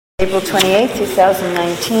April 28,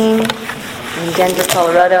 2019, in Denver,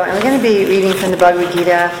 Colorado. And we're going to be reading from the Bhagavad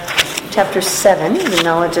Gita, chapter 7, the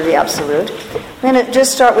knowledge of the Absolute. We're going to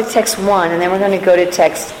just start with text 1, and then we're going to go to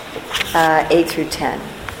text 8 through 10.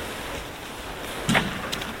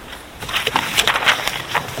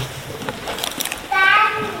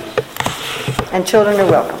 And children are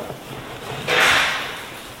welcome.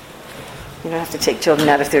 You don't have to take children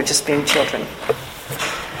out if they're just being children.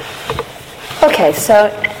 Okay,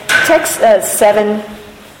 so text 1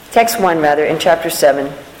 in chapter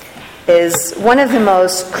 7 is one of the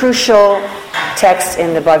most crucial texts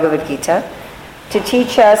in the Bhagavad Gita to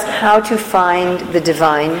teach us how to find the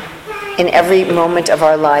divine in every moment of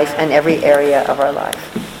our life and every area of our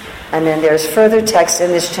life. And then there's further texts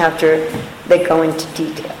in this chapter that go into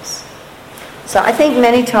details. So I think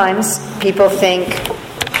many times people think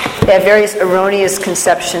they have various erroneous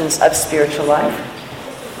conceptions of spiritual life.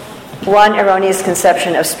 One erroneous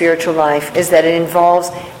conception of spiritual life is that it involves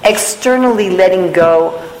externally letting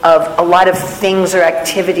go of a lot of things or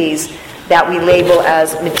activities that we label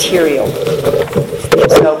as material.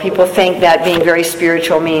 So people think that being very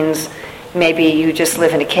spiritual means maybe you just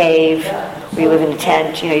live in a cave, or you live in a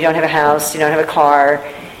tent, you don't have a house, you don't have a car,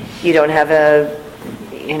 you don't have a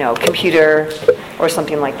computer or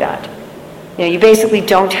something like that. You basically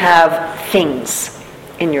don't have things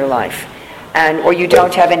in your life. Or you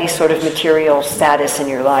don't have any sort of material status in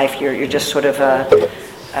your life. You're just sort of a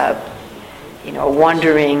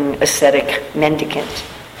wandering ascetic mendicant.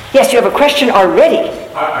 Yes, you have a question already.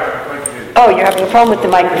 Oh, you're having a problem with the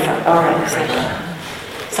microphone. All right.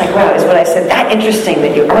 It's like, wow, is what I said that interesting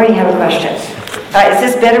that you already have a question? All right, is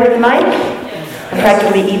this better with the mic? I'm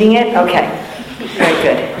practically eating it? Okay. Very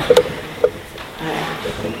good. All right.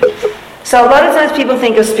 So a lot of times people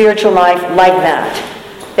think of spiritual life like that.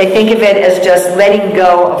 They think of it as just letting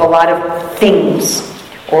go of a lot of things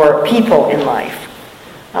or people in life.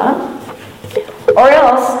 Or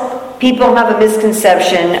else, people have a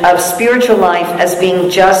misconception of spiritual life as being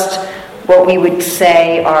just what we would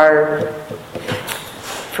say are,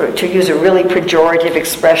 to use a really pejorative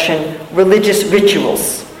expression, religious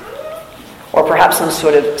rituals. Or perhaps some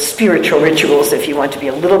sort of spiritual rituals if you want to be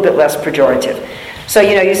a little bit less pejorative. So,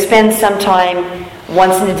 you spend some time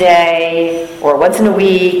once in a day, or once in a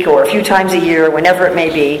week, or a few times a year, whenever it may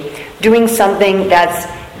be, doing something that's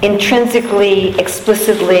intrinsically,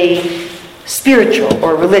 explicitly spiritual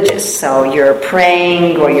or religious. So you're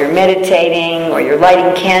praying, or you're meditating, or you're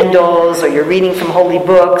lighting candles, or you're reading from holy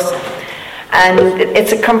books, and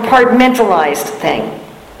it's a compartmentalized thing.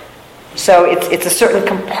 So it's a certain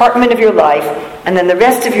compartment of your life, and then the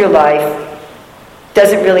rest of your life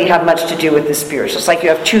doesn't really have much to do with the spiritual. It's like you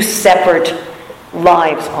have two separate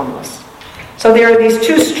lives almost. So there are these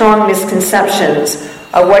two strong misconceptions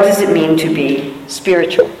of what does it mean to be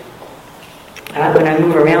spiritual. When I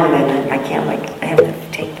move around, then I can't I have to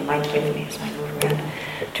take the mic with me as I move around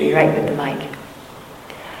to be right with the mic.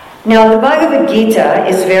 Now the Bhagavad Gita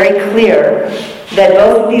is very clear that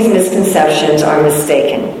both of these misconceptions are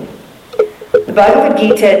mistaken. The Bhagavad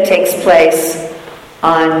Gita takes place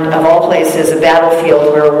on, of all places, a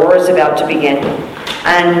battlefield where a war is about to begin.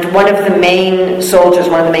 And one of the main soldiers,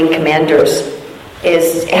 one of the main commanders,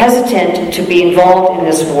 is hesitant to be involved in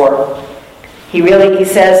this war. He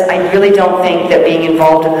says, I really don't think that being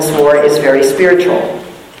involved in this war is very spiritual.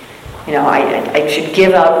 I should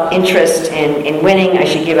give up interest in winning. I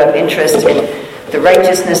should give up interest in the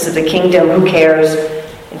righteousness of the kingdom. Who cares?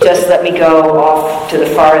 Just let me go off to the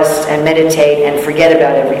forest and meditate and forget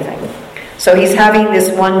about everything. So he's having this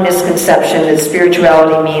one misconception that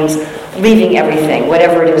spirituality means leaving everything,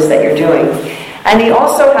 whatever it is that you're doing. And he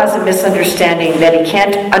also has a misunderstanding that he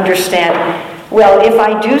can't understand, well, if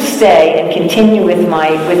I do stay and continue with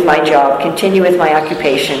my job, continue with my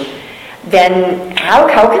occupation, then how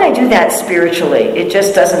can I do that spiritually? It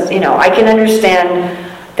just doesn't, I can understand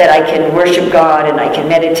that I can worship God and I can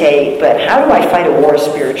meditate, but how do I fight a war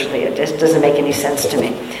spiritually? It just doesn't make any sense to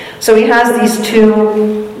me. So he has these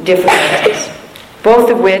two difficulties, both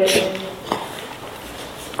of which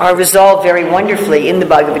are resolved very wonderfully in the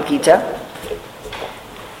Bhagavad Gita.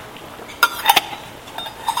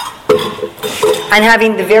 And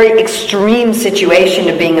having the very extreme situation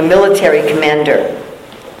of being a military commander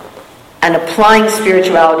and applying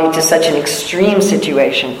spirituality to such an extreme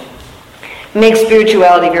situation makes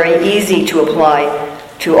spirituality very easy to apply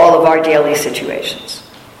to all of our daily situations.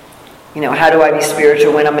 How do I be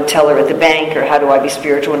spiritual when I'm a teller at the bank? Or how do I be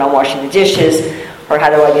spiritual when I'm washing the dishes? Or how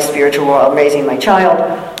do I be spiritual while I'm raising my child?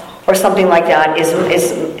 Or something like that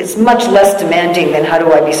is much less demanding than how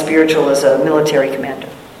do I be spiritual as a military commander.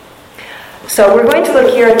 So we're going to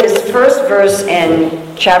look here at this first verse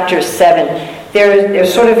in chapter 7.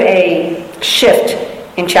 There's sort of a shift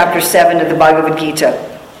in chapter 7 of the Bhagavad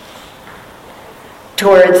Gita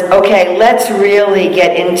towards, okay, let's really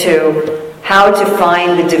get into how to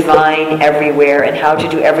find the divine everywhere and how to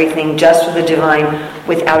do everything just for the divine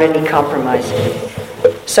without any compromise.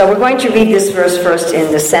 So we're going to read this verse first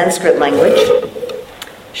in the Sanskrit language.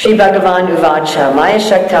 Shri Bhagavan Uvacha Maya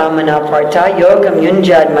Shakta Manaparta Yogam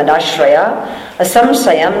Yunjad Madashraya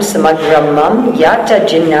Asamsayam Samagramam Yata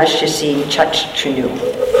Jinnashasi Chachchunu.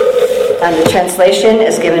 And the translation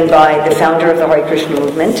is given by the founder of the Hare Krishna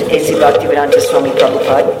movement, A.C. Bhaktivedanta Swami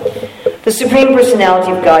Prabhupada. The Supreme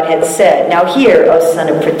Personality of Godhead said, "Now hear, O son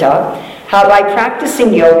of Pritha, how by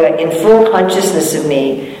practicing yoga in full consciousness of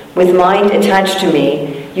me, with mind attached to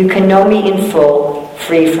me, you can know me in full,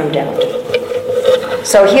 free from doubt."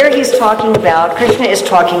 So here Krishna is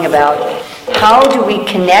talking about how do we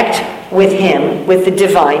connect with him, with the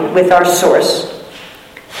divine, with our source,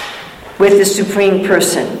 with the Supreme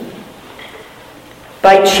Person,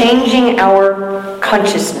 by changing our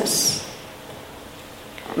consciousness.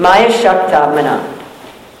 Maya Shakta Mana.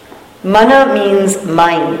 Mana means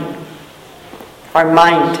mind, our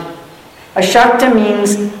mind. Ashakta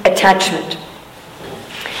means attachment.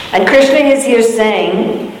 And Krishna is here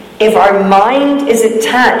saying, if our mind is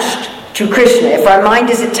attached to Krishna, if our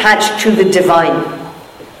mind is attached to the divine,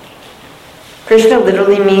 Krishna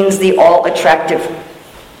literally means the all-attractive.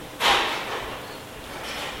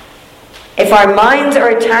 If our minds are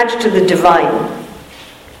attached to the divine,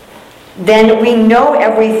 then we know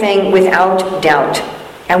everything without doubt,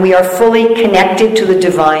 and we are fully connected to the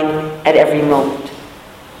divine at every moment.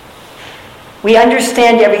 We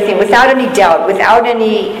understand everything without any doubt, without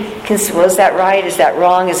any, well, is that right? Is that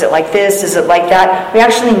wrong? Is it like this? Is it like that? We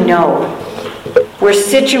actually know. We're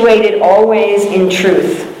situated always in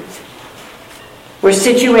truth. We're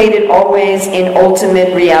situated always in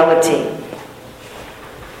ultimate reality,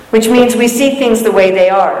 which means we see things the way they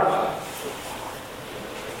are.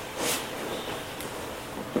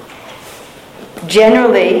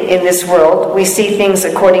 Generally, in this world, we see things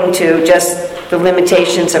according to just the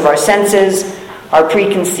limitations of our senses, our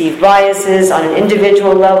preconceived biases on an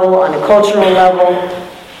individual level, on a cultural level.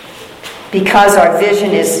 Because our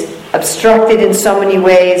vision is obstructed in so many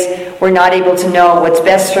ways, we're not able to know what's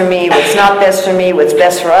best for me, what's not best for me, what's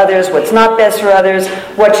best for others, what's not best for others,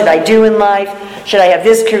 what should I do in life? Should I have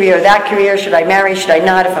this career or that career? Should I marry? Should I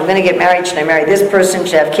not? If I'm going to get married, should I marry this person?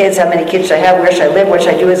 Should I have kids? How many kids should I have? Where should I live? What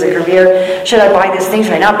should I do as a career? Should I buy this thing?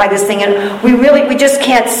 Should I not buy this thing? And we just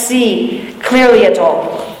can't see clearly at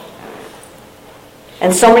all.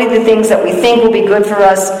 And so many of the things that we think will be good for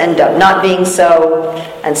us end up not being so.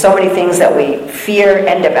 And so many things that we fear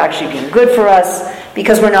end up actually being good for us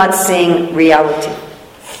because we're not seeing reality.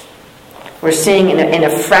 We're seeing in a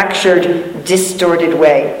fractured, distorted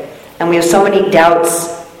way. And we have so many doubts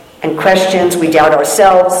and questions. We doubt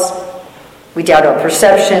ourselves. We doubt our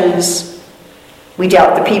perceptions. We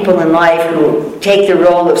doubt the people in life who take the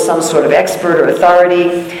role of some sort of expert or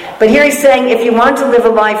authority. But here he's saying, if you want to live a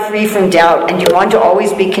life free from doubt and you want to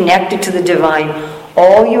always be connected to the divine,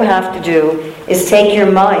 all you have to do is take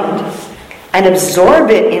your mind and absorb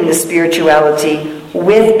it in the spirituality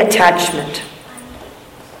with attachment.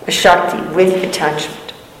 A Shakti, with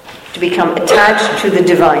attachment. To become attached to the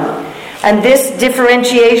divine. And this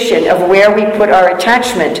differentiation of where we put our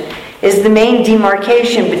attachment is the main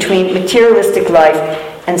demarcation between materialistic life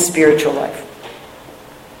and spiritual life.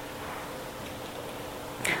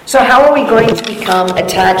 So how are we going to become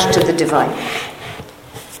attached to the divine?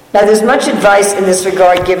 Now there's much advice in this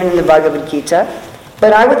regard given in the Bhagavad Gita,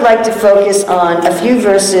 but I would like to focus on a few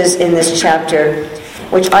verses in this chapter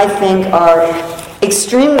which I think are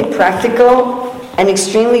extremely practical and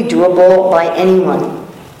extremely doable by anyone.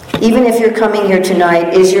 Even if you're coming here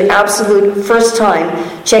tonight, is your absolute first time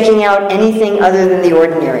checking out anything other than the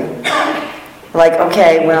ordinary. Like,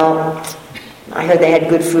 okay, well, I heard they had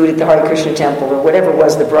good food at the Hare Krishna temple, or whatever it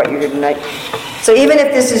was that brought you here tonight. So even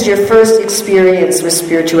if this is your first experience with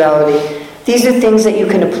spirituality, these are things that you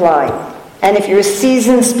can apply. And if you're a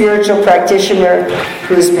seasoned spiritual practitioner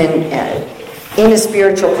who's been in a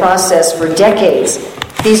spiritual process for decades,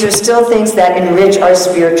 these are still things that enrich our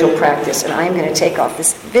spiritual practice. And I'm going to take off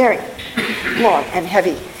this very long and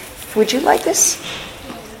heavy. Would you like this?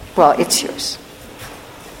 Well, it's yours.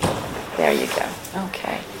 There you go.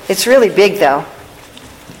 Okay. It's really big, though.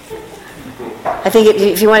 I think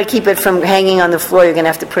if you want to keep it from hanging on the floor, you're going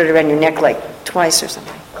to have to put it around your neck like twice or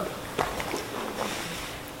something.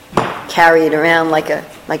 Carry it around like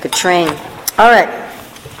a train. All right.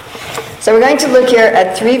 So we're going to look here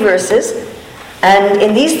at 3 verses. And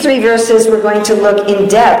in these 3 verses, we're going to look in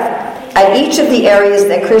depth at each of the areas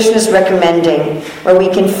that Krishna is recommending, where we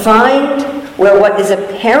can find where what is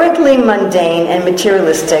apparently mundane and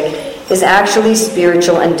materialistic is actually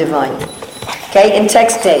spiritual and divine. Okay, in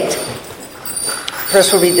text 8.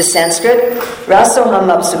 First we'll read the Sanskrit. Rasoham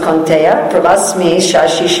apsukanteya pravasmi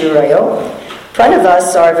shashi shurayo pranava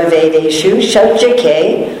sarva vedeshu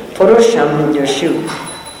shajjake purusham yoshu.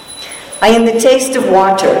 I am the taste of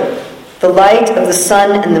water, the light of the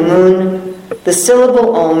sun and the moon, the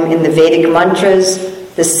syllable Om in the Vedic mantras,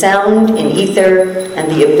 the sound in ether,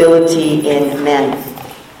 and the ability in men.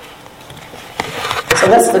 So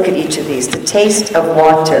let's look at each of these. The taste of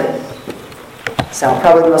water. So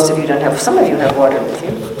probably most of you don't have, some of you have water with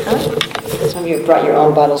you. Huh? Some of you brought your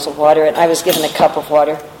own bottles of water, and I was given a cup of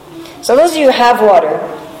water. So those of you who have water,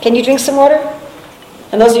 can you drink some water?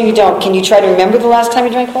 And those of you who don't, can you try to remember the last time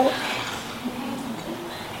you drank water?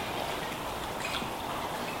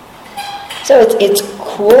 So it's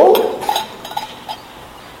cool.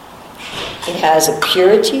 It has a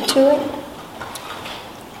purity to it.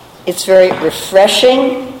 It's very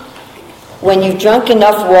refreshing. When you've drunk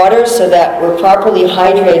enough water so that we're properly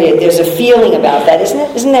hydrated, there's a feeling about that, isn't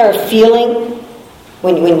it? Isn't there a feeling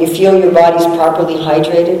when you feel your body's properly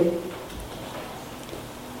hydrated?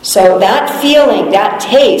 So that feeling, that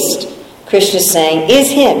taste, Krishna's saying, is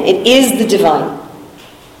Him. It is the divine.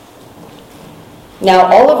 Now,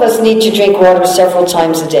 all of us need to drink water several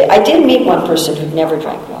times a day. I did meet one person who never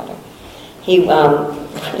drank water. He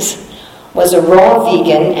was a raw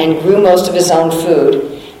vegan and grew most of his own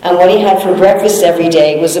food. And what he had for breakfast every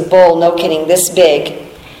day was a bowl, no kidding, this big,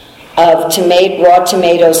 of raw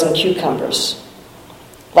tomatoes and cucumbers.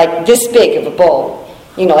 Like this big of a bowl.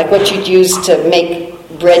 You know, like what you'd use to make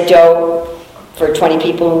bread dough for 20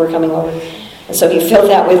 people who were coming over. And so he filled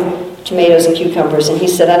that with tomatoes and cucumbers, and he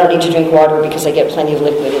said, I don't need to drink water because I get plenty of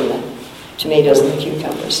liquid in the tomatoes and the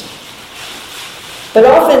cucumbers. But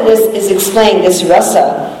often this is explained, this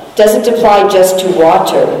rasa doesn't apply just to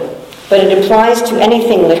water, but it applies to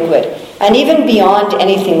anything liquid. And even beyond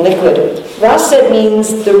anything liquid, rasa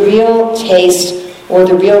means the real taste or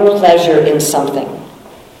the real pleasure in something.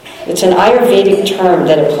 It's an Ayurvedic term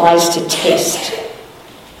that applies to taste.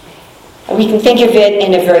 And we can think of it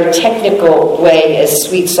in a very technical way as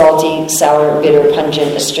sweet, salty, sour, bitter,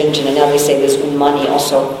 pungent, astringent, and now they say there's umami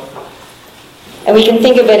also. And we can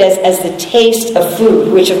think of it as the taste of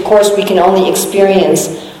food, which of course we can only experience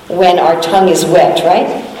when our tongue is wet, right?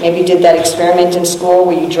 Maybe you did that experiment in school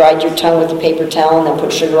where you dried your tongue with a paper towel and then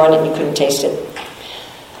put sugar on it and you couldn't taste it.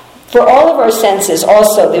 For all of our senses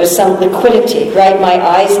also, there's some liquidity, right? My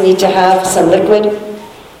eyes need to have some liquid.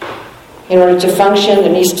 In order to function,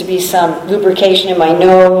 there needs to be some lubrication in my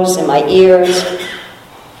nose, in my ears,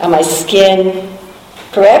 on my skin.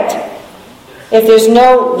 Correct? If there's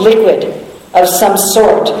no liquid of some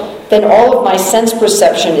sort, then all of my sense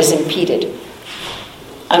perception is impeded.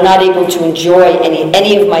 I'm not able to enjoy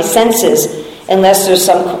any of my senses unless there's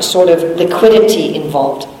some sort of liquidity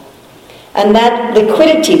involved. And that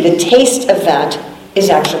liquidity, the taste of that, is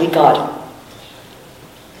actually God.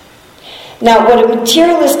 Now, what a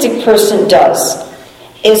materialistic person does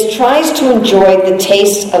is tries to enjoy the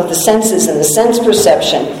taste of the senses and the sense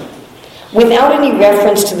perception without any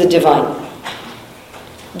reference to the divine.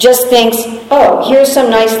 Just thinks, oh, here's some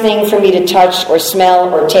nice thing for me to touch or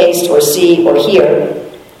smell or taste or see or hear.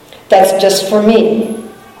 That's just for me.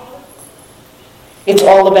 It's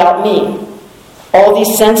all about me. All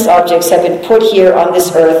these sense objects have been put here on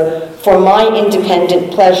this earth for my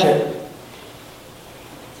independent pleasure.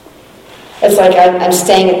 It's like I'm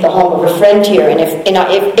staying at the home of a friend here, and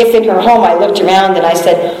if in her home I looked around and I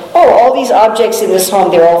said, oh, all these objects in this home,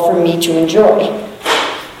 they're all for me to enjoy.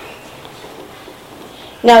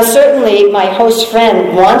 Now, certainly my host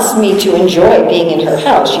friend wants me to enjoy being in her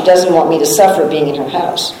house. She doesn't want me to suffer being in her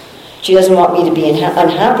house. She doesn't want me to be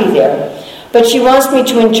unhappy there. But she wants me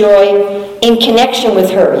to enjoy in connection with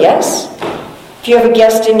her, yes? If you have a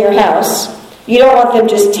guest in your house, you don't want them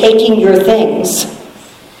just taking your things.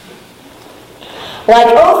 Like,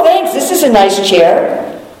 oh, thanks, this is a nice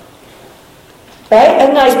chair. Right?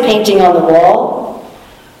 A nice painting on the wall.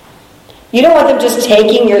 You don't want them just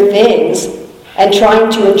taking your things and trying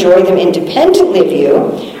to enjoy them independently of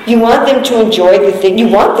you. You want them to enjoy the thing. You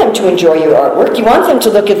want them to enjoy your artwork. You want them to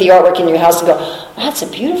look at the artwork in your house and go, oh, that's a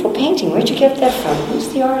beautiful painting. Where'd you get that from? Who's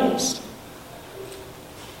the artist?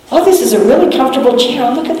 Oh, this is a really comfortable chair.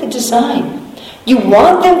 Oh, look at the design. You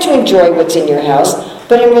want them to enjoy what's in your house,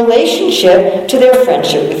 but in relationship to their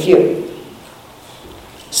friendship with you.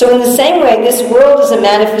 So in the same way, this world is a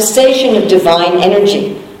manifestation of divine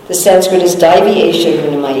energy. The Sanskrit is Daivi Esha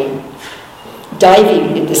Gunamaya.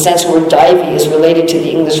 Daivi, in the sense the word Daivi is related to the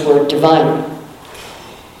English word divine.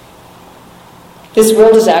 This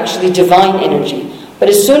world is actually divine energy. But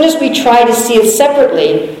as soon as we try to see it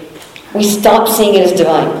separately, we stop seeing it as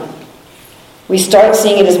divine. We start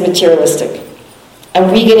seeing it as materialistic.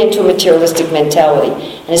 And we get into a materialistic mentality.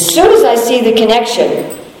 And as soon as I see the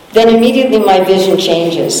connection, then immediately my vision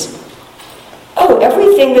changes. Oh,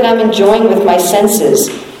 everything that I'm enjoying with my senses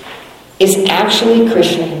is actually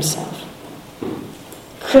Krishna himself.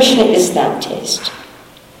 Krishna is that taste.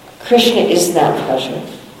 Krishna is that pleasure.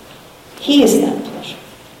 He is that pleasure.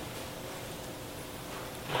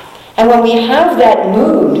 And when we have that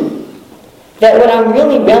mood, that what I'm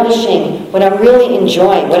really relishing, what I'm really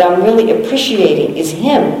enjoying, what I'm really appreciating is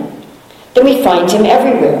him, then we find him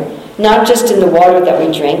everywhere. Not just in the water that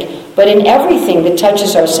we drink, but in everything that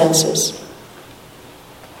touches our senses.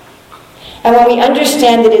 And when we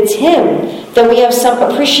understand that it's him, then we have some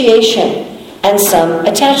appreciation and some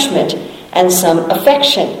attachment and some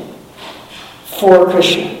affection for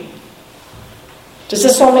Krishna. Does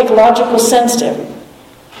this all make logical sense to everyone?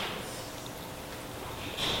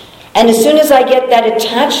 And as soon as I get that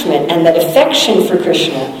attachment and that affection for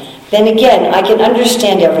Krishna, then again, I can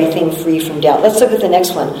understand everything free from doubt. Let's look at the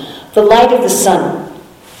next one. The light of the sun.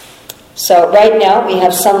 So right now we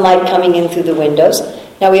have sunlight coming in through the windows.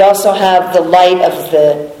 Now we also have the light of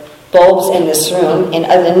the bulbs in this room. In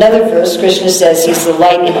another verse, Krishna says he's the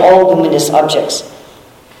light in all luminous objects.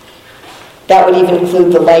 That would even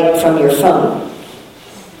include the light from your phone,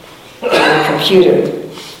 your computer.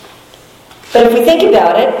 But if we think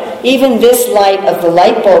about it, even this light of the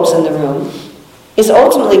light bulbs in the room is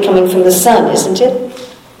ultimately coming from the sun, isn't it?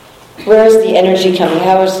 Where is the energy coming?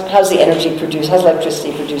 How's the energy produced? How's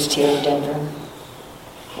electricity produced here in Denver?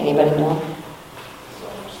 Anybody know?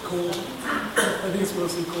 Coal. I think it's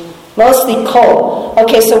mostly coal. Mostly coal.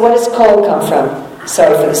 Okay, so where does coal come from?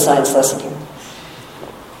 Sorry for the science lesson here.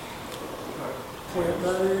 Plant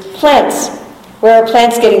matter. Plants. Where are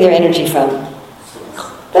plants getting their energy from?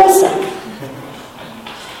 The sun.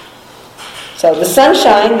 So the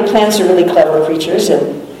sunshine, the plants are really clever creatures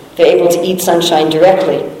and they're able to eat sunshine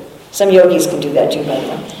directly. Some yogis can do that too, by the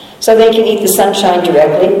way. So they can eat the sunshine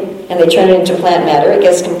directly and they turn it into plant matter, it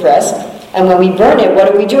gets compressed. And when we burn it, what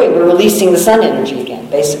are we doing? We're releasing the sun energy again,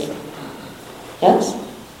 basically. Yes?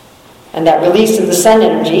 And that release of the sun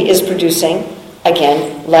energy is producing,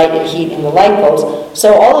 again, light and heat in the light bulbs.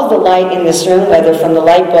 So all of the light in this room, whether from the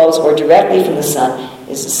light bulbs or directly from the sun,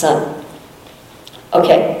 is the sun.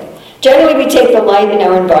 Okay. Generally, we take the light in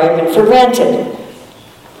our environment for granted.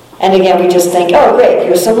 And again, we just think, oh, great,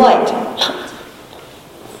 here's some light.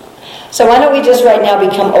 So why don't we just right now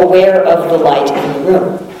become aware of the light in the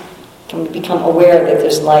room? Can we become aware that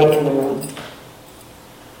there's light in the room?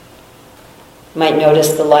 You might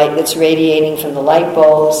notice the light that's radiating from the light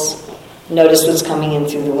bulbs. Notice what's coming in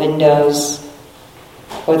through the windows.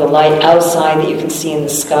 Or the light outside that you can see in the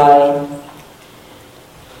sky.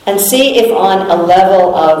 And see if on a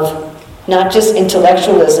level of not just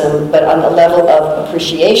intellectualism, but on a level of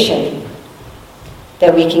appreciation,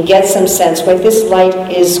 that we can get some sense, wait, this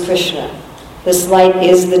light is Krishna. This light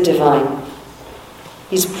is the divine.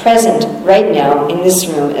 He's present right now in this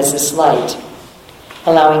room as this light,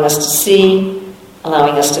 allowing us to see,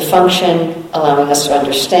 allowing us to function, allowing us to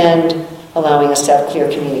understand, allowing us to have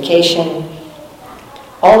clear communication.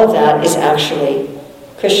 All of that is actually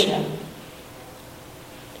Krishna.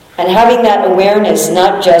 And having that awareness,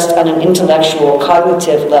 not just on an intellectual,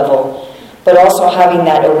 cognitive level, but also having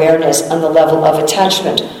that awareness on the level of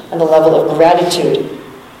attachment, on the level of gratitude.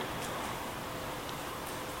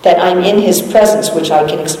 That I'm in his presence, which I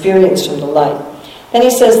can experience from the light. Then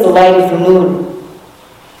he says the light of the moon.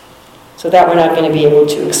 So that we're not going to be able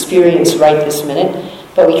to experience right this minute.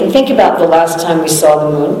 But we can think about the last time we saw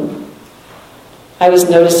the moon. I was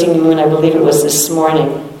noticing the moon, I believe it was this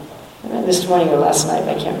morning. This morning or last night,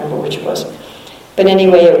 I can't remember which it was. But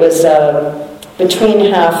anyway, it was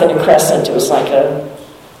between half and a crescent. It was like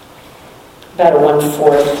about a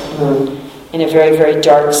 1/4 moon in a very, very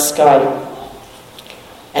dark sky.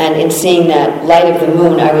 And in seeing that light of the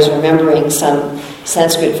moon, I was remembering some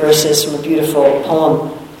Sanskrit verses from a beautiful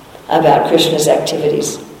poem about Krishna's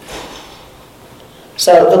activities.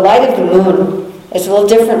 So the light of the moon is a little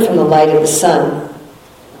different from the light of the sun.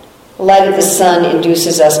 The light of the sun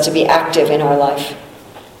induces us to be active in our life,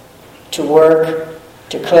 to work,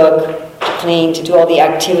 to cook, to clean, to do all the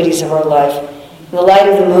activities of our life. And the light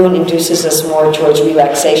of the moon induces us more towards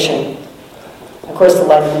relaxation. Of course, the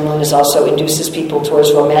light of the moon also induces people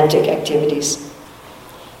towards romantic activities.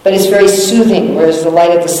 But it's very soothing, whereas the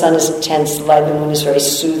light of the sun is intense, the light of the moon is very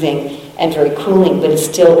soothing and very cooling, but it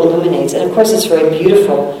still illuminates. And of course it's very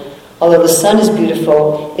beautiful. Although the sun is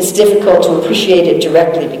beautiful, it's difficult to appreciate it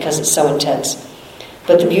directly because it's so intense.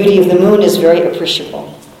 But the beauty of the moon is very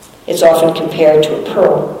appreciable. It's often compared to a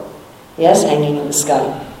pearl, yes, hanging in the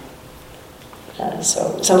sky.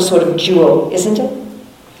 So some sort of jewel, isn't it?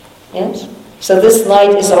 Yes? So this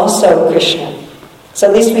light is also Krishna. So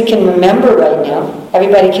at least we can remember right now.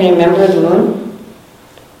 Everybody can remember the moon?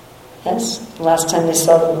 Yes? The last time they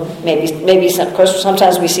saw the moon. Maybe of course,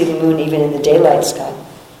 sometimes we see the moon even in the daylight sky.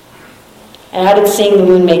 And how did seeing the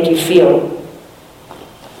moon make you feel?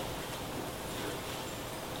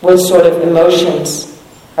 What sort of emotions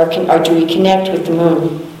do we connect with the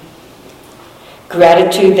moon?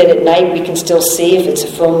 Gratitude that at night we can still see if it's a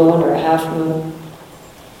full moon or a half moon.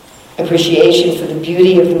 Appreciation for the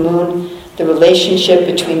beauty of the moon, the relationship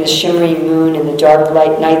between the shimmering moon and the dark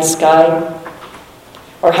light night sky.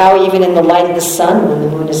 Or how even in the light of the sun when the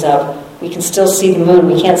moon is up, we can still see the moon.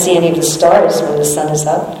 We can't see any of the stars when the sun is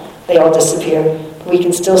up. They all disappear. But we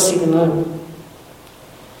can still see the moon.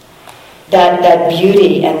 That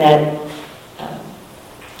beauty and that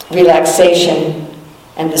relaxation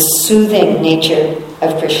and the soothing nature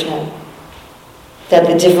of Krishna. That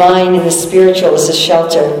the divine and the spiritual is a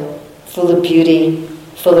shelter, full of beauty,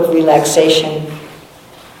 full of relaxation.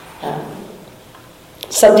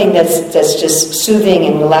 Something that's just soothing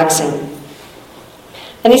and relaxing.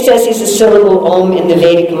 And he says he's a syllable Om in the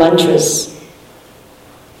Vedic mantras.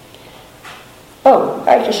 Oh,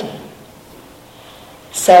 Hare Krishna.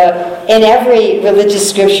 So, in every religious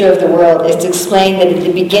scripture of the world, it's explained that at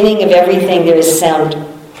the beginning of everything there is sound.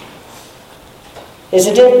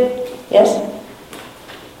 Isn't it? Yes?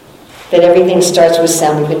 That everything starts with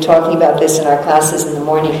sound. We've been talking about this in our classes in the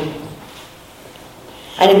morning.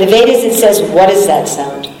 And in the Vedas it says, what is that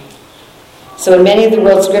sound? So in many of the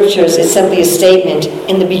world scriptures it's simply a statement,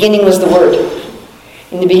 in the beginning was the word.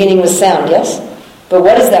 In the beginning was sound, yes? But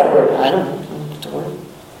what is that word? I don't know. What's the word?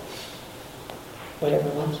 Whatever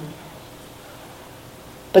it was.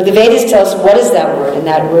 But the Vedas tell us what is that word, and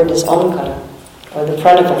that word is Omkara, or the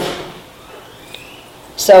Pranava.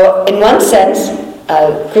 So in one sense,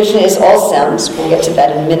 Krishna is all sounds. We'll get to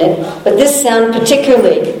that in a minute. But this sound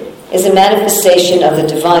particularly is a manifestation of the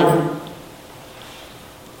divine.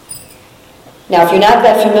 Now, if you're not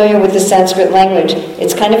that familiar with the Sanskrit language,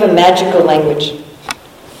 it's kind of a magical language.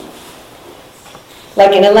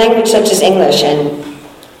 Like in a language such as English, and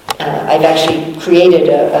I've actually created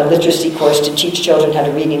a literacy course to teach children how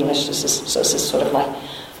to read English. This is sort of my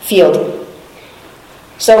field.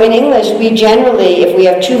 So in English, we generally, if we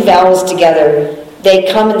have two vowels together, they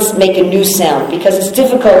come and make a new sound because it's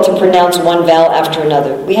difficult to pronounce one vowel after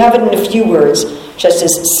another. We have it in a few words, just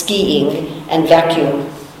as skiing and vacuum.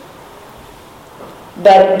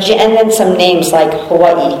 And then some names like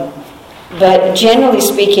Hawaii. But generally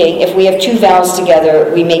speaking, if we have two vowels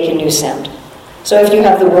together, we make a new sound. So if you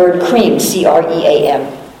have the word cream,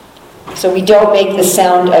 C-R-E-A-M. So we don't make the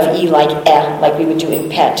sound of E like eh, like we would do in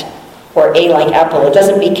pet, or A like apple. It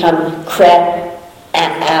doesn't become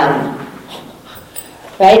cre-am.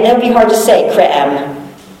 Right? That would be hard to say,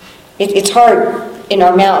 cre-am. It's hard in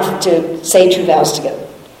our mouth to say two vowels together.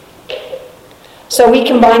 So we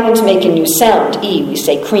combine them to make a new sound, E, we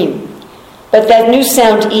say cream. But that new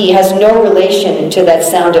sound E has no relation to that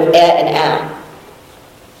sound of and a.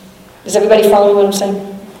 Is everybody following what I'm saying?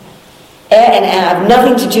 And a have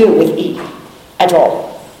nothing to do with E at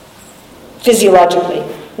all, physiologically.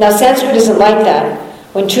 Now Sanskrit isn't like that.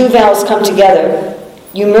 When two vowels come together,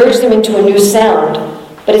 you merge them into a new sound,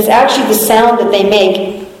 but it's actually the sound that they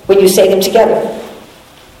make when you say them together.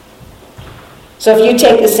 So if you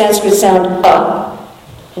take the Sanskrit sound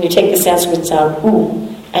and you take the Sanskrit sound oo,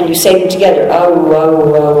 and you say them together,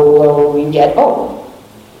 you get o.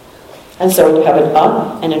 And so when you have an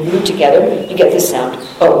and an oo together, you get this sound,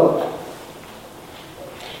 o.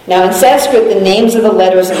 Now in Sanskrit, the names of the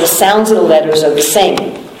letters and the sounds of the letters are the same.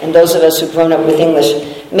 And those of us who've grown up with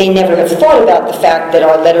English may never have thought about the fact that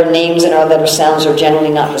our letter names and our letter sounds are generally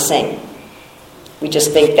not the same. We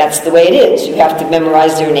just think that's the way it is. You have to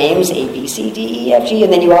memorize their names, A, B, C, D, E, F, G,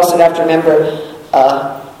 and then you also have to remember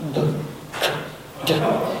B, D.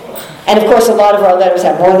 And of course, a lot of our letters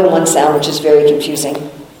have more than one sound, which is very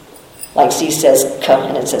confusing. Like C says K,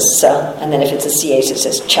 and it says S, and then if it's a CH, it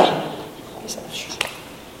says Ch.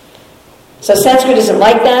 So Sanskrit isn't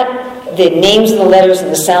like that. The names of the letters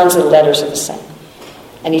and the sounds of the letters are the same.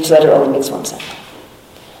 And each letter only makes one sound.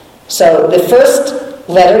 So the first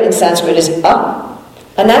letter in Sanskrit is A.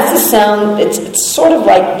 And that's the sound, it's sort of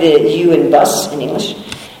like the U in bus in English.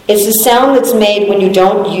 It's the sound that's made when you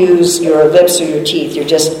don't use your lips or your teeth. You're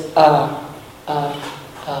just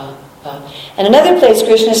And another place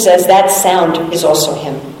Krishna says that sound is also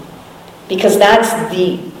him. Because that's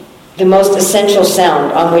the most essential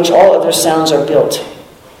sound on which all other sounds are built.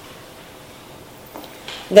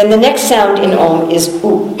 Then the next sound in Om is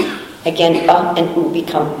U. Again, A and U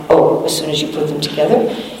become O as soon as you put them together.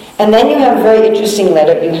 And then you have a very interesting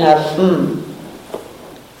letter. You have M.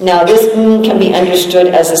 Now this M can be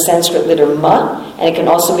understood as the Sanskrit letter Ma, and it can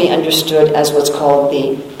also be understood as what's called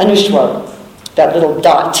the Anushwar, that little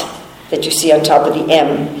dot that you see on top of the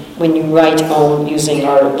M when you write Om using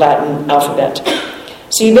our Latin alphabet.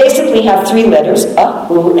 So you basically have three letters, A,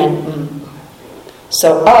 U, and M.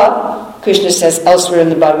 So A, Krishna says elsewhere in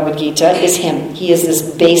the Bhagavad Gita, is him. He is this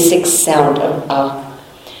basic sound of A.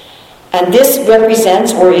 And this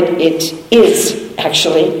represents, or it is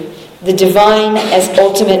actually, the divine as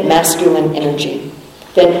ultimate masculine energy.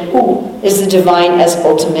 Then U is the divine as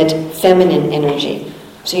ultimate feminine energy.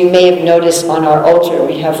 So you may have noticed on our altar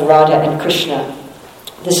we have Radha and Krishna.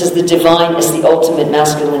 This is the divine as the ultimate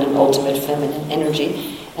masculine and ultimate feminine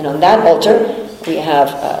energy. And on that altar we have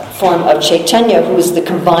a form of Chaitanya, who is the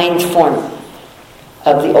combined form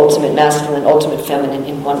of the ultimate masculine, ultimate feminine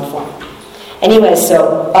in one form. Anyway,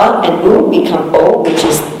 so A and U become O, which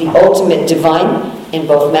is the ultimate divine in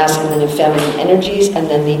both masculine and feminine energies, and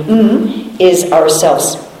then the M is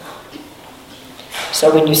ourselves.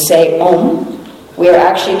 So when you say Om, we are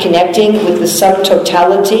actually connecting with the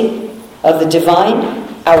subtotality of the divine,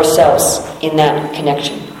 ourselves, in that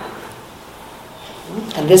connection.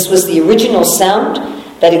 And this was the original sound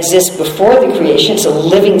that exists before the creation. It's a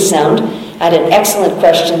living sound. I had an excellent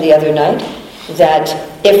question the other night, that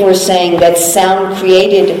if we're saying that sound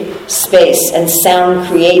created space and sound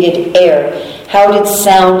created air, how did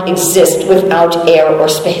sound exist without air or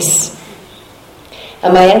space?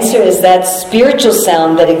 And my answer is that spiritual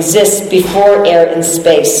sound that exists before air and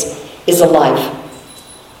space is alive.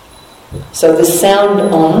 So the sound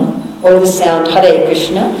Om, or the sound Hare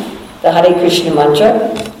Krishna, the Hare Krishna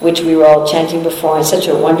mantra, which we were all chanting before in such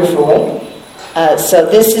a wonderful way. So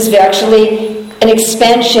this is actually an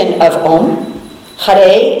expansion of Om.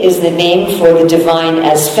 Hare is the name for the divine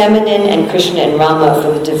as feminine, and Krishna and Rama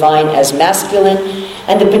for the divine as masculine.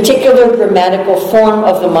 And the particular grammatical form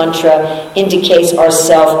of the mantra indicates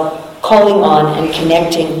ourself calling on and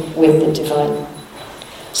connecting with the divine.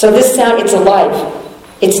 So this sound, it's alive.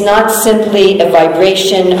 It's not simply a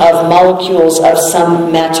vibration of molecules of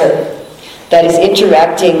some matter that is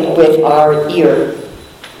interacting with our ear.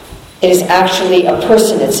 It is actually a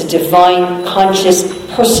person. It's a divine, conscious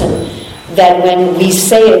person that when we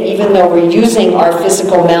say it, even though we're using our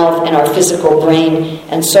physical mouth and our physical brain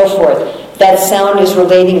and so forth, that sound is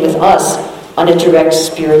relating with us on a direct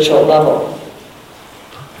spiritual level.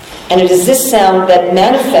 And it is this sound that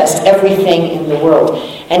manifests everything in the world.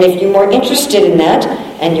 And if you're more interested in that,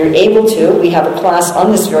 and you're able to, we have a class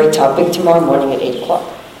on this very topic tomorrow morning at 8 o'clock.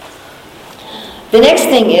 The next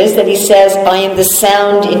thing is that he says, I am the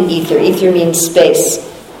sound in ether. Ether means space.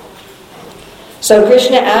 So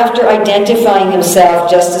Krishna, after identifying himself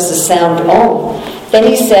just as the sound Om, then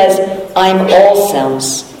he says, I'm all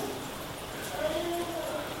sounds.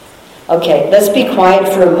 Okay, let's be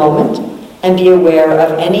quiet for a moment and be aware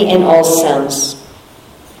of any and all sounds.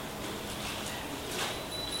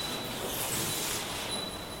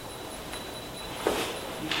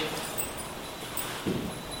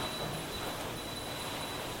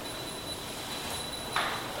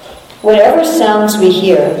 Whatever sounds we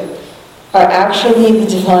hear are actually the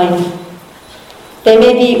divine. They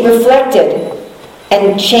may be reflected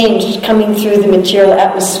and changed coming through the material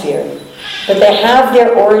atmosphere, but they have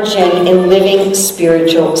their origin in living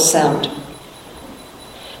spiritual sound.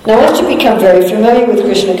 Now, once you become very familiar with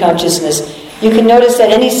Krishna consciousness, you can notice that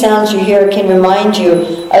any sounds you hear can remind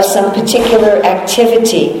you of some particular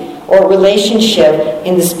activity or relationship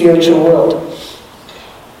in the spiritual world.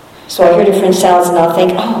 So I hear different sounds and I'll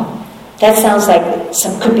think, oh, that sounds like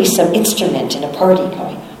could be some instrument in a party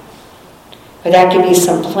going on. Or that could be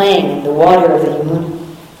some playing in the water of the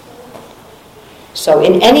Yamuna. So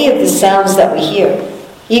in any of the sounds that we hear,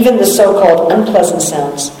 even the so-called unpleasant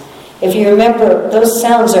sounds, if you remember, those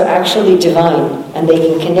sounds are actually divine, and they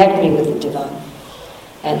can connect me with the divine.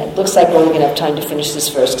 And it looks like we're only going to have time to finish this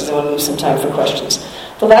verse, because I want to leave some time for questions.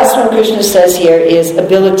 The last one Krishna says here is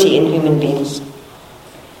ability in human beings.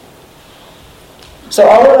 So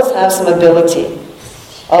all of us have some ability.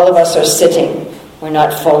 All of us are sitting. We're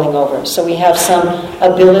not falling over. So we have some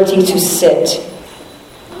ability to sit.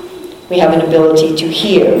 We have an ability to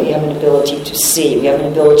hear. We have an ability to see. We have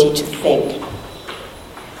an ability to think.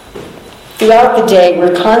 Throughout the day,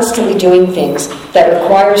 we're constantly doing things that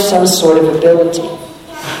require some sort of ability.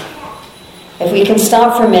 If we can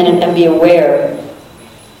stop for a minute and be aware,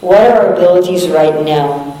 what are our abilities right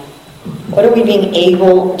now? What are we being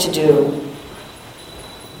able to do?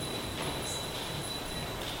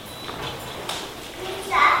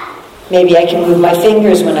 Maybe I can move my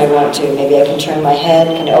fingers when I want to. Maybe I can turn my head.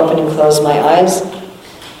 Can I open and close my eyes?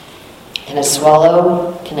 Can I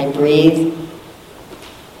swallow? Can I breathe?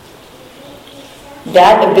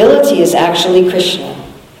 That ability is actually Krishna.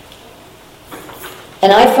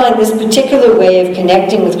 And I find this particular way of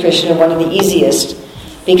connecting with Krishna one of the easiest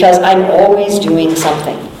because I'm always doing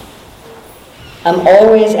something. I'm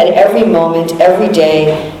always, at every moment, every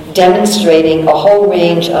day, demonstrating a whole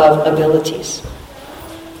range of abilities.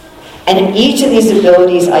 And in each of these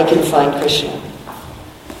abilities, I can find Krishna.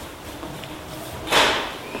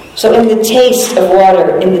 So in the taste of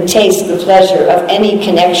water, in the taste, the pleasure of any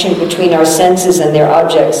connection between our senses and their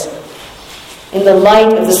objects, in the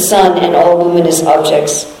light of the sun and all luminous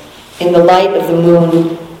objects, in the light of the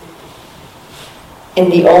moon, in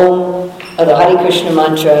the Om of the Hare Krishna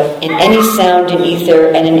mantra, in any sound in ether,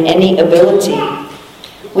 and in any ability,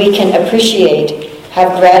 we can appreciate,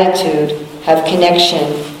 have gratitude, have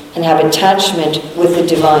connection, and have attachment with the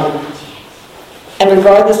divine. And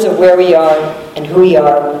regardless of where we are and who we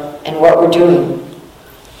are and what we're doing,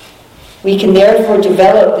 we can therefore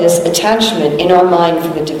develop this attachment in our mind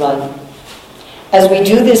for the divine. As we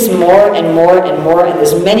do this more and more and more, and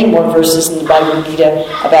there's many more verses in the Bhagavad Gita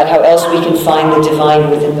about how else we can find the divine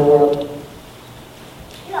within the world,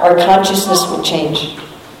 our consciousness will change.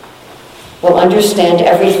 We'll understand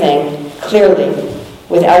everything clearly,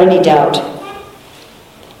 without any doubt.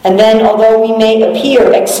 And then, although we may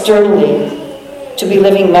appear externally to be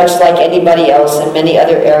living much like anybody else in many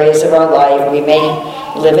other areas of our life, we may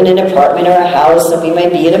live in an apartment or a house, and we may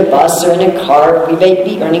be in a bus or in a car, we may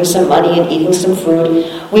be earning some money and eating some food,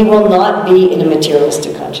 we will not be in a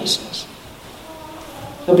materialistic consciousness.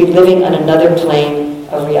 We'll be living on another plane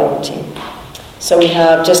of reality. So we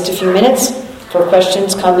have just a few minutes for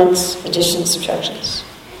questions, comments, additions, subtractions.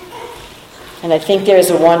 And I think there is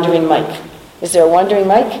a wandering mic. Is there a wandering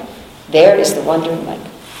mic? There is the wandering mic.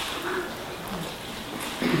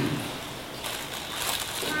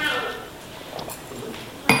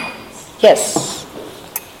 Yes.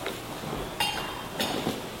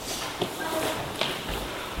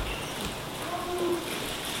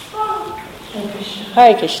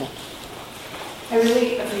 Hare Krishna. I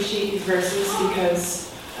really appreciate these verses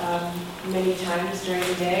because many times during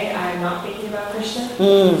the day I'm not thinking about Krishna.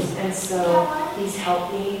 And so these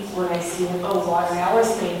help me when I see them. Oh, water. I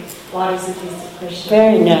always think water is a taste of Krishna.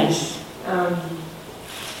 Very nice.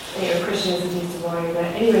 Krishna is a taste of water. But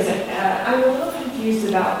anyways, I'm a little confused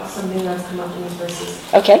about something that's come up in these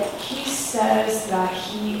verses. Okay. He says that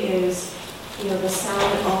he is, the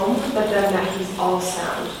sound Om, but then that he's all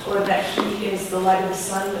sound, or that he is the light of the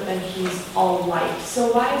sun, but then he's all light.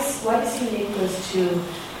 So why does he make those two,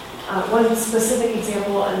 one specific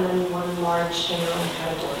example and then one large general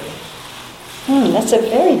category? That's a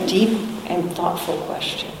very deep and thoughtful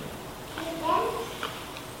question.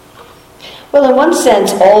 Well, in one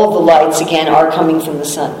sense, all of the lights, again, are coming from the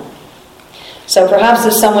sun. So perhaps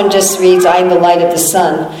if someone just reads, I am the light of the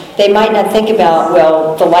sun, they might not think about,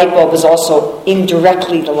 well, the light bulb is also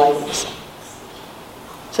indirectly the light of the sun.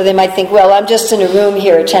 So they might think, well, I'm just in a room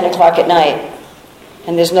here at 10 o'clock at night,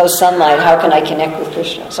 and there's no sunlight. How can I connect with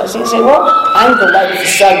Krishna? So I was going to say, well, I'm the light of the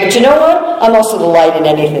sun, but you know what? I'm also the light in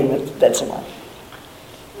anything that's in light.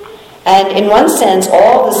 And in one sense,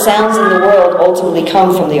 all the sounds in the world ultimately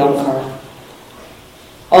come from the Omkara.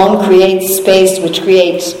 Om creates space, which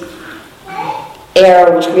creates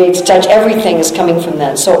air, which creates touch. Everything is coming from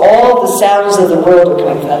that. So all the sounds of the world are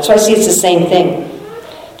coming from that. So I see it's the same thing.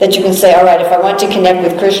 That you can say, all right, if I want to connect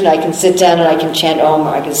with Krishna, I can sit down and I can chant Om, or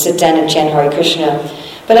I can sit down and chant Hare Krishna.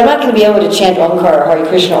 But I'm not going to be able to chant Omkar or Hare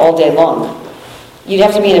Krishna all day long. You'd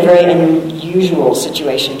have to be in a very unusual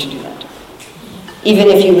situation to do that. Even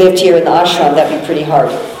if you lived here in the ashram, that'd be pretty hard.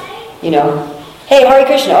 Hey, Hare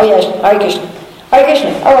Krishna. Oh, yes, Hare Krishna. Hare Krishna.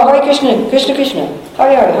 Oh, Hare Krishna. Krishna Krishna.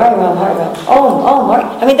 Hare Hare. Hare Ram. Hare Ram. Om. Hare.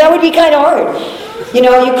 I mean, that would be kind of hard. You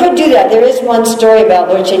could do that. There is one story about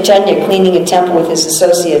Lord Chaitanya cleaning a temple with his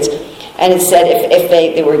associates. And it said if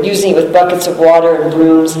they were using it with buckets of water and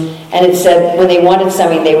brooms. And it said when they wanted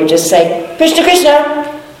something, they would just say, Krishna Krishna.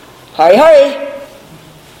 Hare Hare.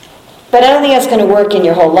 But I don't think that's going to work in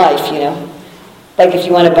your whole life, Like if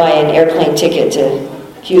you want to buy an airplane ticket to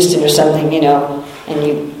Houston or something, and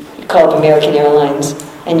you call up American Airlines,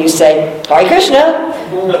 and you say, Hare Krishna,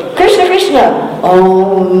 Krishna Krishna,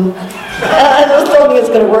 Om. I don't think it's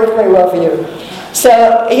going to work very well for you.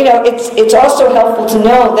 So, it's also helpful to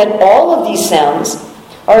know that all of these sounds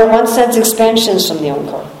are in one sense expansions from the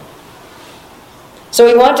Omkar. So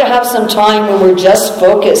we want to have some time when we're just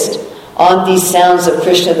focused on these sounds of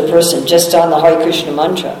Krishna the person, just on the Hare Krishna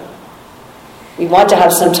mantra. We want to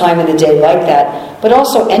have some time in the day like that, but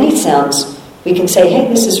also any sounds, we can say, hey,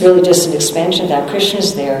 this is really just an expansion of that.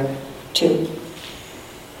 Krishna's there too.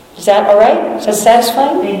 Is that all right? Is that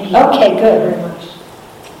satisfying? Thank you. Okay, good. Very much.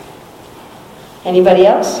 Anybody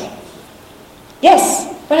else? Yes.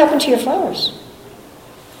 What happened to your flowers?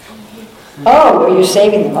 Oh, you're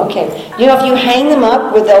saving them. Okay. You know, if you hang them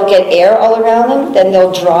up where they'll get air all around them, then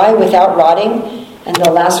they'll dry without rotting, and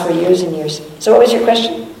they'll last for years and years. So what was your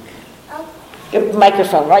question? Your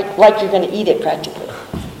microphone, right? Like you're going to eat it practically.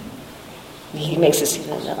 He makes this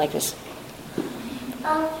like this.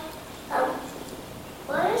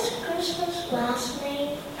 What is Krishna's last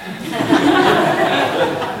name?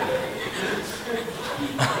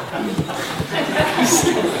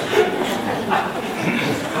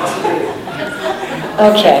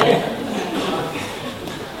 Okay.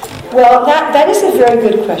 Well, that is a very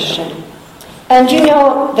good question. And you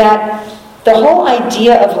know that the whole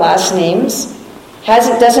idea of last names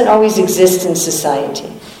doesn't always exist in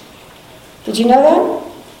society. Did you know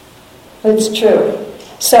that? It's true.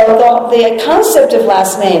 So the concept of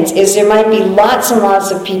last names is there might be lots and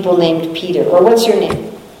lots of people named Peter. Or what's your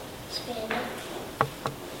name?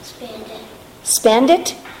 Spandit.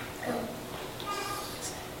 Spandit?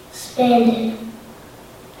 Spandit.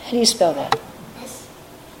 How do you spell that?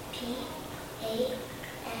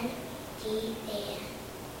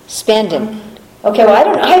 Spandan. Spandin. Okay,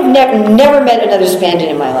 well, I've never met another Spandin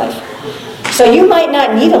in my life. So you might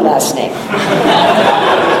not need a last name.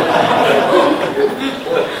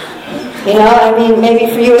 You know, I mean,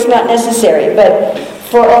 maybe for you it's not necessary. But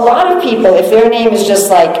for a lot of people, if their name is just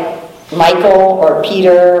like Michael or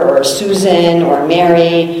Peter or Susan or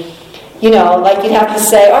Mary, you know, like you'd have to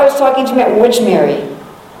say, oh, I was talking to Mary. Which Mary?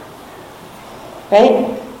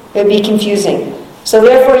 Right? It would be confusing. So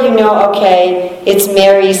therefore you know, okay, it's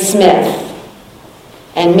Mary Smith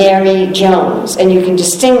and Mary Jones, and you can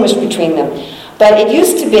distinguish between them. But it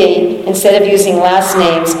used to be, instead of using last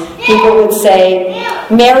names, people would say,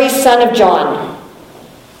 Mary son of John,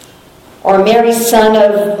 or Mary son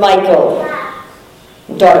of Michael,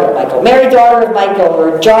 daughter of Michael, Mary daughter of Michael,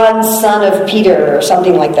 or John son of Peter, or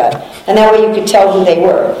something like that. And that way you could tell who they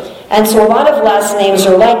were. And so a lot of last names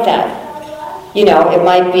are like that. You know, it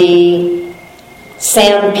might be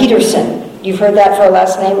Sam Peterson. You've heard that for a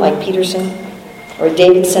last name, like Peterson or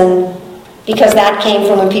Davidson? Because that came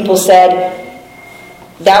from when people said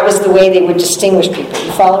that was the way they would distinguish people.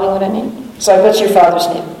 You following what I mean? So what's your father's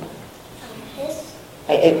name?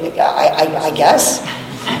 I guess.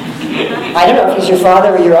 I don't know if he's your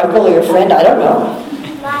father or your uncle or your friend. I don't know.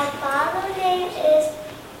 My father's name is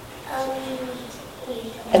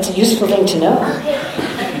That's a useful thing to know.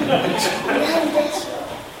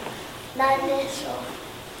 Nandeshwar.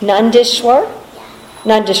 Nandishwar?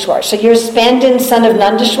 Nandishwar. So you're Spandin, son of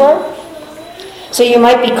Nandishwar? So you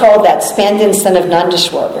might be called that, Spandin, son of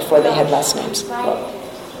Nandishwar, before they had last names.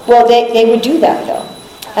 Well, they would do that, though.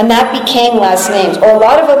 And that became last names. Or a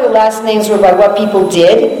lot of other last names were by what people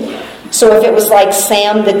did. So if it was like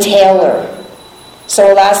Sam the Tailor,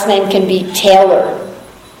 so a last name can be Taylor.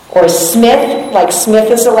 Or Smith, like Smith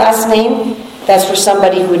is a last name. That's for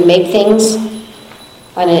somebody who would make things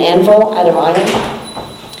on an anvil out of iron.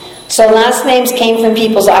 So last names came from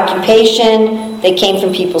people's occupation, they came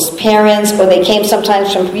from people's parents, or they came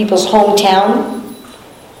sometimes from people's hometown.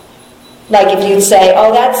 Like if you'd say,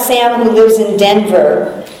 oh, that's Sam who lives in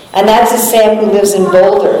Denver, and that's a Sam who lives in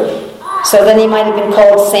Boulder. So then he might have been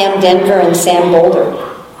called Sam Denver and Sam Boulder.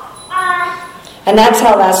 And that's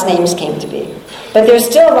how last names came to be. But there's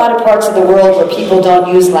still a lot of parts of the world where people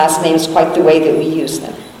don't use last names quite the way that we use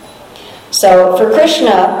them. So for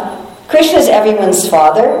Krishna is everyone's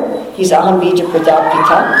father. He's Aham Bija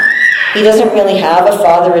Pradapita. He doesn't really have a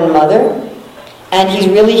father and mother. And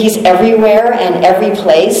he's everywhere and every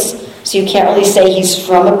place. So you can't really say he's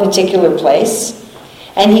from a particular place.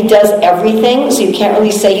 And he does everything, so you can't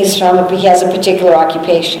really say he has a particular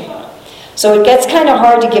occupation. So it gets kind of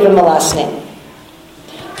hard to give him a last name.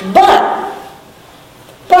 But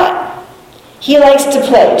he likes to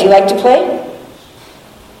play. Do you like to play?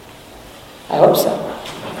 I hope so.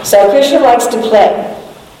 So Krishna likes to play.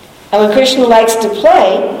 And when Krishna likes to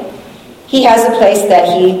play, he has a place that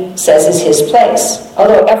he says is his place.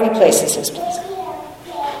 Although every place is his place.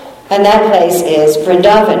 And that place is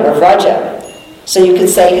Vrindavan or Vraja. So you could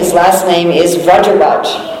say his last name is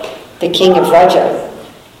Vrajaraj, the king of Vraja.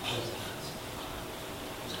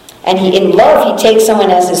 And in love, he takes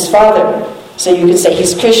someone as his father. So you could say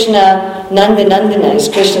he's Krishna Nandana, he's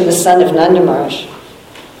Krishna the son of Nanda Maharaj.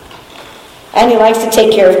 And he likes to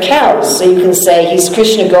take care of cows, so you can say he's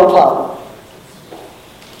Krishna Gopal.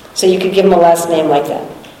 So you could give him a last name like that.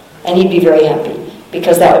 And he'd be very happy,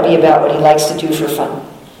 because that would be about what he likes to do for fun.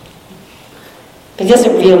 But he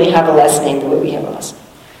doesn't really have a last name the way we have a last name.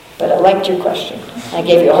 But I liked your question. I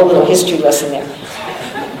gave you a whole little history lesson there.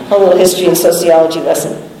 A whole little history and sociology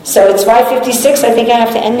lesson. So it's 5:56. I think I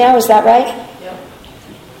have to end now. Is that right? Yep.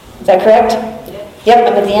 Is that correct? Yep,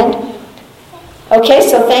 I'm at the end. Okay,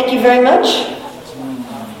 so thank you very much.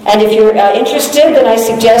 And if you're interested, then I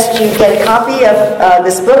suggest you get a copy of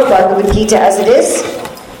this book, Bhagavad Gita as It Is,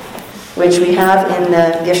 which we have in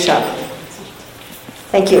the gift shop.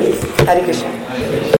 Thank you. Hare Krishna.